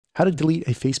how to delete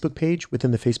a Facebook page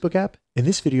within the Facebook app. In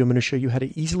this video, I'm going to show you how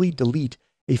to easily delete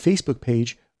a Facebook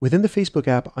page within the Facebook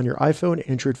app on your iPhone,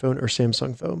 Android phone, or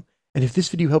Samsung phone. And if this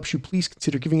video helps you, please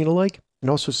consider giving it a like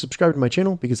and also subscribe to my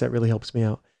channel because that really helps me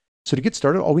out. So to get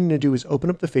started, all we need to do is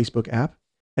open up the Facebook app,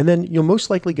 and then you're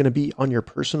most likely going to be on your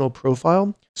personal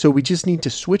profile. So we just need to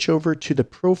switch over to the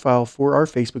profile for our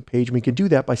Facebook page. We can do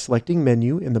that by selecting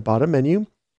menu in the bottom menu,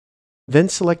 then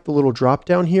select the little drop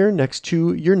down here next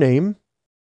to your name.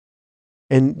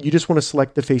 And you just want to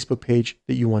select the Facebook page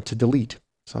that you want to delete.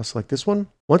 So I'll select this one.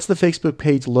 Once the Facebook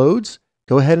page loads,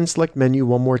 go ahead and select menu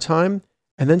one more time,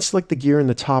 and then select the gear in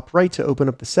the top right to open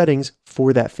up the settings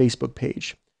for that Facebook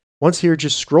page. Once here,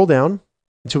 just scroll down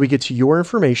until we get to your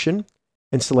information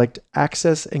and select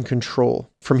access and control.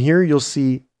 From here, you'll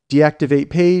see deactivate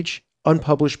page,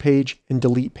 unpublished page, and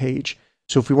delete page.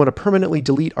 So if we want to permanently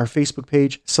delete our Facebook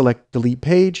page, select delete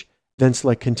page, then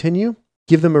select continue.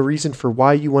 Give them a reason for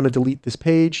why you want to delete this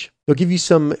page. They'll give you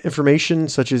some information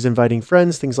such as inviting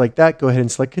friends, things like that. Go ahead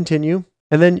and select continue.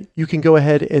 And then you can go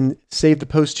ahead and save the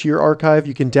post to your archive.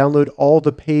 You can download all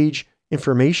the page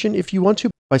information if you want to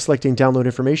by selecting download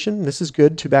information. This is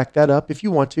good to back that up if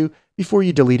you want to before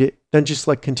you delete it. Then just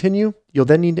select continue. You'll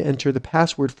then need to enter the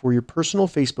password for your personal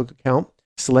Facebook account.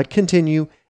 Select continue.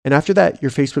 And after that,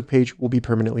 your Facebook page will be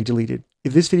permanently deleted.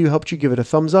 If this video helped you, give it a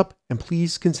thumbs up and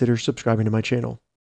please consider subscribing to my channel.